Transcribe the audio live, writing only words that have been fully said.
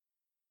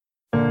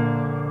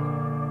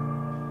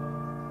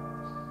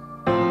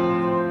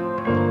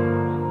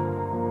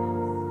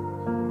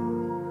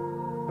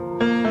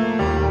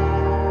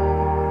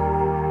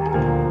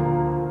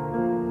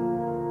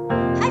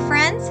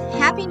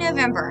Happy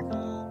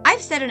November.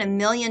 I've said it a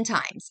million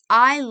times.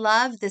 I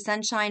love the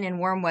sunshine and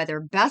warm weather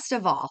best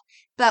of all.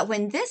 But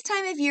when this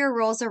time of year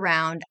rolls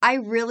around, I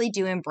really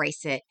do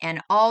embrace it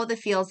and all the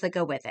feels that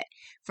go with it.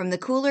 From the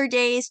cooler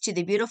days to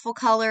the beautiful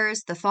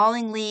colors, the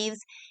falling leaves,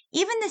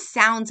 even the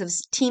sounds of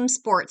team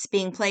sports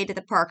being played at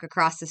the park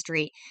across the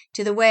street,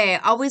 to the way I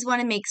always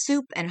want to make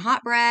soup and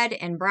hot bread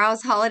and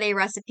browse holiday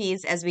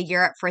recipes as we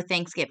gear up for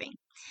Thanksgiving.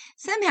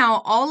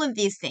 Somehow, all of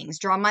these things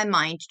draw my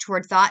mind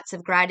toward thoughts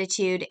of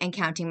gratitude and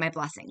counting my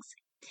blessings.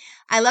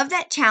 I love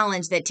that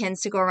challenge that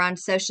tends to go around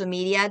social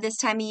media this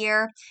time of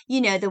year.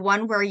 You know, the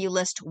one where you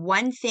list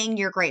one thing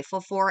you're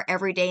grateful for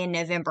every day in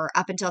November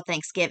up until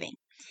Thanksgiving.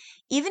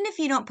 Even if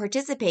you don't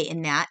participate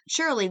in that,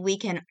 surely we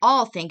can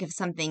all think of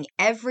something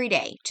every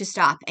day to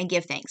stop and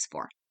give thanks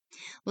for.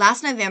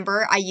 Last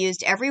November, I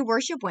used every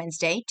Worship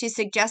Wednesday to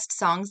suggest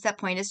songs that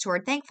point us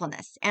toward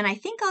thankfulness, and I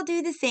think I'll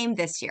do the same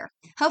this year,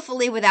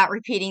 hopefully without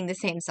repeating the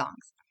same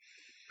songs.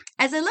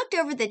 As I looked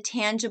over the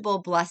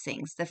tangible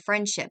blessings, the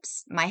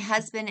friendships, my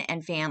husband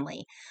and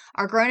family,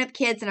 our grown-up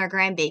kids and our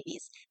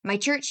grandbabies, my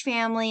church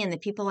family and the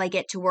people I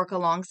get to work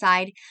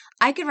alongside,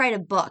 I could write a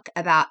book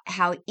about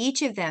how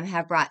each of them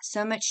have brought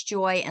so much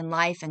joy and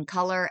life and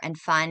color and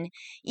fun,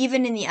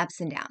 even in the ups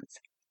and downs.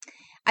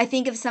 I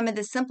think of some of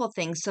the simple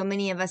things so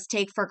many of us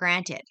take for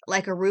granted,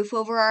 like a roof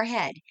over our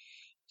head,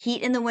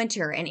 heat in the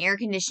winter and air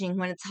conditioning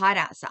when it's hot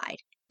outside,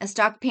 a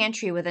stocked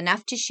pantry with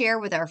enough to share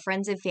with our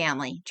friends and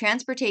family,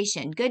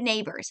 transportation, good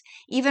neighbors,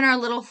 even our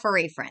little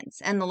furry friends,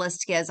 and the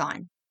list goes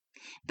on.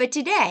 But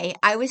today,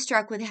 I was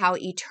struck with how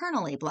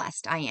eternally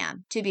blessed I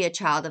am to be a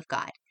child of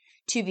God,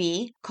 to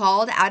be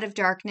called out of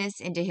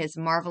darkness into his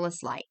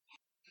marvelous light.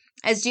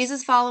 As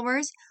Jesus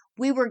followers,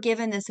 we were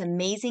given this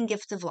amazing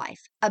gift of life,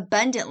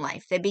 abundant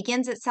life that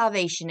begins at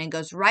salvation and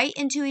goes right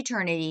into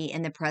eternity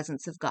in the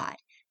presence of God,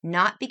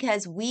 not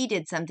because we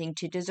did something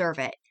to deserve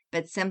it,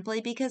 but simply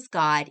because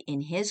God,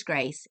 in his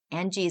grace,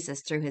 and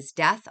Jesus, through his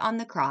death on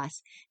the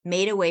cross,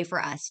 made a way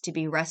for us to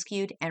be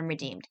rescued and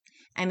redeemed.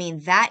 I mean,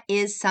 that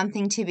is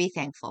something to be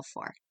thankful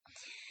for.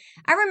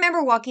 I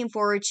remember walking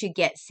forward to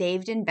get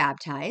saved and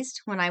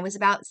baptized when I was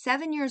about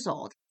 7 years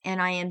old,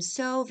 and I am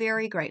so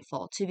very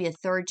grateful to be a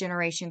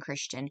third-generation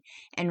Christian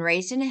and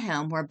raised in a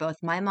home where both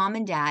my mom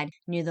and dad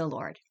knew the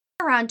Lord.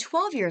 Around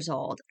 12 years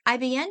old, I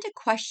began to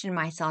question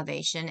my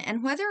salvation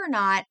and whether or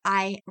not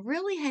I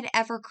really had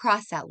ever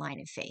crossed that line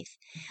of faith.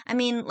 I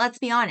mean, let's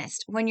be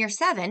honest, when you're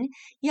 7,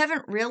 you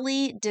haven't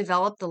really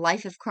developed the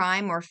life of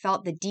crime or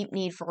felt the deep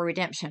need for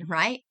redemption,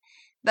 right?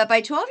 But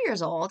by 12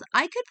 years old,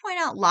 I could point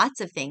out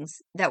lots of things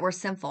that were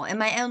sinful in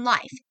my own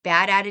life.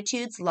 Bad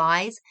attitudes,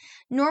 lies,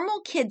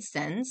 normal kid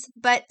sins,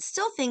 but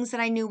still things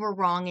that I knew were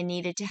wrong and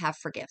needed to have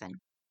forgiven.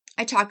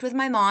 I talked with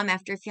my mom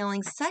after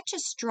feeling such a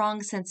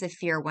strong sense of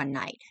fear one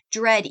night,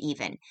 dread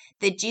even,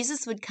 that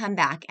Jesus would come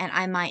back and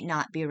I might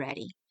not be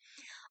ready.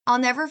 I'll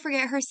never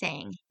forget her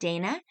saying,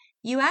 "Dana,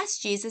 you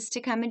asked Jesus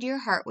to come into your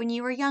heart when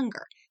you were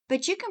younger,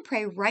 but you can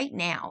pray right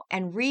now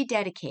and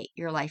rededicate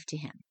your life to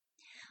him."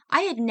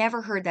 I had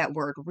never heard that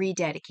word,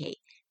 rededicate,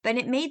 but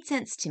it made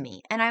sense to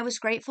me, and I was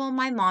grateful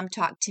my mom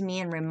talked to me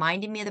and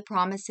reminded me of the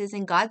promises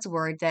in God's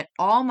word that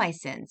all my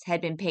sins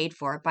had been paid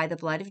for by the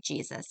blood of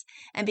Jesus,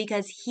 and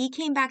because he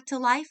came back to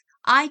life,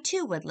 I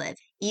too would live,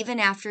 even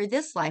after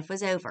this life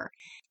was over.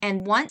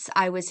 And once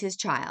I was his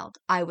child,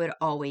 I would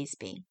always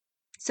be.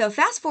 So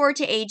fast forward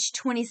to age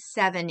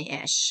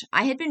 27-ish.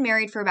 I had been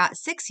married for about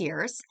 6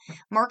 years.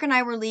 Mark and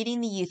I were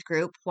leading the youth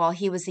group while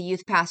he was the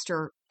youth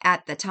pastor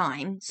at the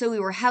time, so we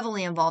were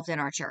heavily involved in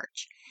our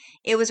church.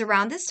 It was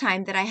around this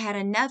time that I had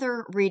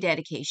another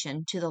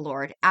rededication to the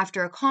Lord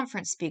after a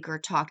conference speaker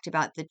talked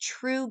about the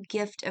true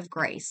gift of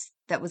grace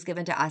that was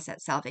given to us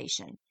at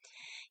salvation.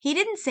 He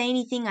didn't say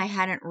anything I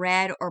hadn't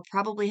read or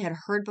probably had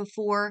heard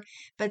before,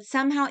 but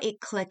somehow it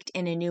clicked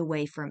in a new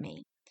way for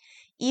me.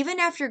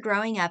 Even after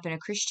growing up in a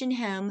Christian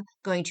home,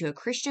 going to a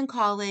Christian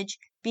college,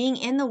 being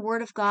in the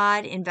Word of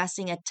God,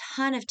 investing a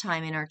ton of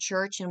time in our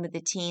church and with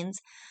the teens,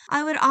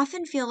 I would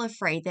often feel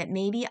afraid that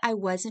maybe I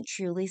wasn't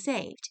truly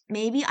saved.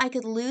 Maybe I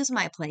could lose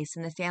my place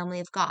in the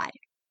family of God.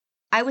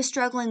 I was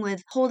struggling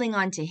with holding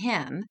on to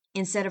him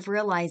instead of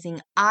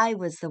realizing I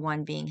was the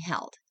one being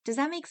held. Does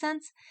that make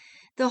sense?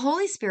 The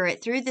Holy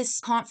Spirit, through this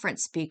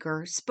conference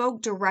speaker,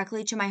 spoke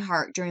directly to my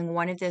heart during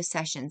one of those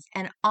sessions,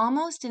 and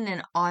almost in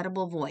an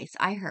audible voice,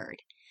 I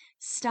heard,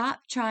 "Stop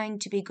trying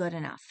to be good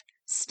enough.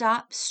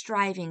 Stop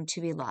striving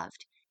to be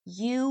loved.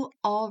 You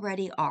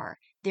already are.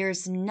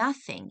 There's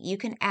nothing you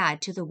can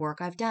add to the work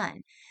I've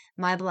done.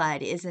 My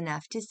blood is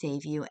enough to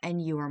save you,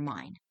 and you are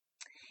mine."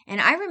 And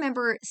I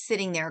remember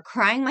sitting there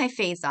crying my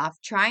face off,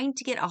 trying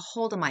to get a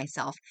hold of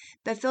myself,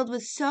 but filled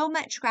with so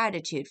much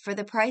gratitude for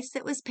the price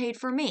that was paid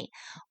for me.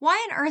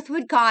 Why on earth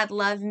would God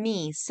love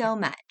me so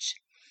much?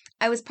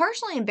 I was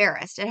partially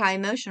embarrassed at how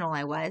emotional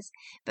I was,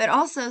 but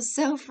also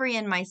so free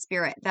in my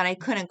spirit that I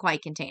couldn't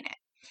quite contain it.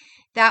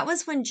 That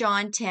was when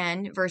John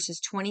 10, verses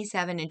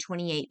 27 and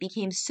 28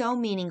 became so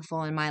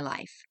meaningful in my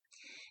life.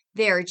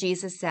 There,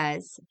 Jesus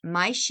says,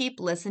 "My sheep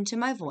listen to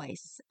my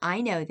voice.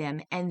 I know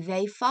them, and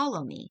they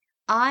follow me.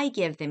 I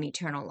give them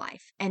eternal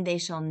life, and they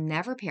shall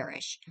never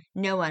perish.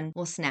 No one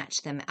will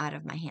snatch them out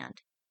of my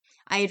hand.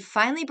 I had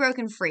finally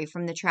broken free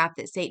from the trap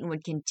that Satan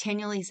would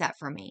continually set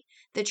for me,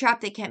 the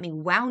trap that kept me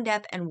wound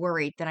up and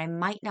worried that I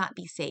might not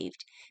be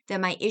saved,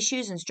 that my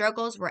issues and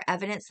struggles were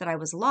evidence that I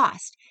was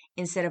lost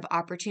instead of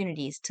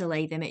opportunities to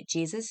lay them at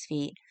Jesus'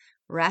 feet,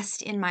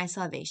 rest in my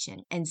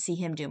salvation, and see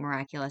him do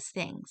miraculous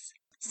things.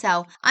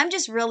 So I'm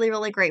just really,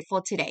 really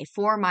grateful today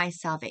for my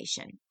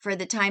salvation, for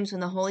the times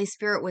when the Holy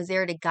Spirit was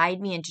there to guide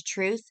me into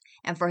truth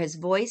and for his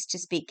voice to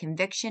speak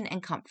conviction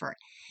and comfort.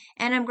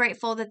 And I'm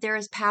grateful that there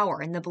is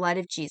power in the blood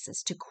of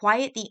Jesus to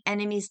quiet the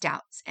enemy's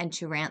doubts and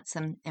to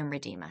ransom and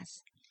redeem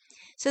us.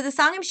 So the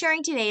song I'm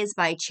sharing today is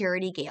by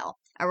Charity Gayle,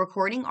 a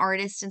recording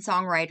artist and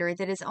songwriter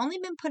that has only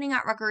been putting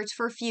out records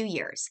for a few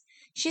years.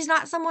 She's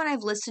not someone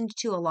I've listened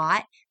to a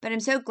lot, but I'm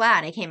so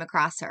glad I came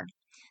across her.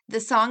 The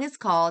song is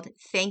called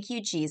Thank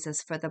You,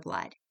 Jesus, for the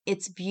Blood.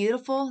 It's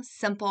beautiful,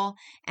 simple,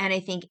 and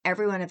I think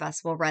every one of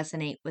us will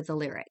resonate with the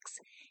lyrics.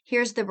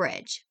 Here's the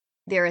bridge.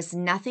 There is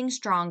nothing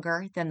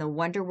stronger than the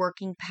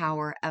wonder-working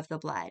power of the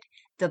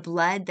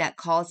blood that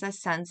calls us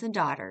sons and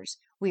daughters.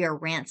 We are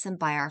ransomed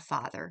by our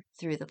Father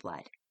through the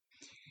blood.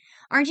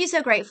 Aren't you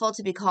so grateful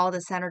to be called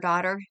a son or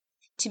daughter?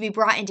 To be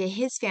brought into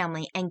his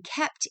family and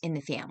kept in the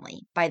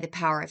family by the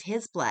power of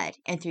his blood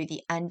and through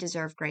the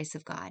undeserved grace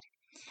of God.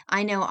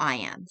 I know I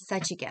am.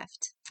 Such a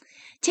gift.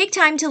 Take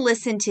time to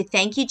listen to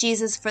Thank You,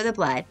 Jesus, for the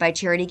Blood by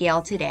Charity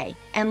Gayle today.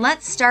 And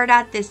let's start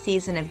out this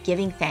season of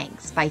giving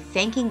thanks by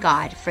thanking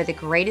God for the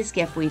greatest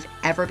gift we've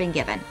ever been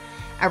given: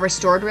 a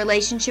restored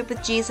relationship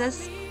with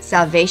Jesus,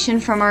 salvation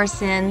from our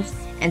sins,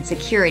 and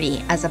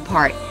security as a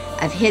part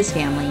of his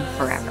family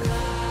forever.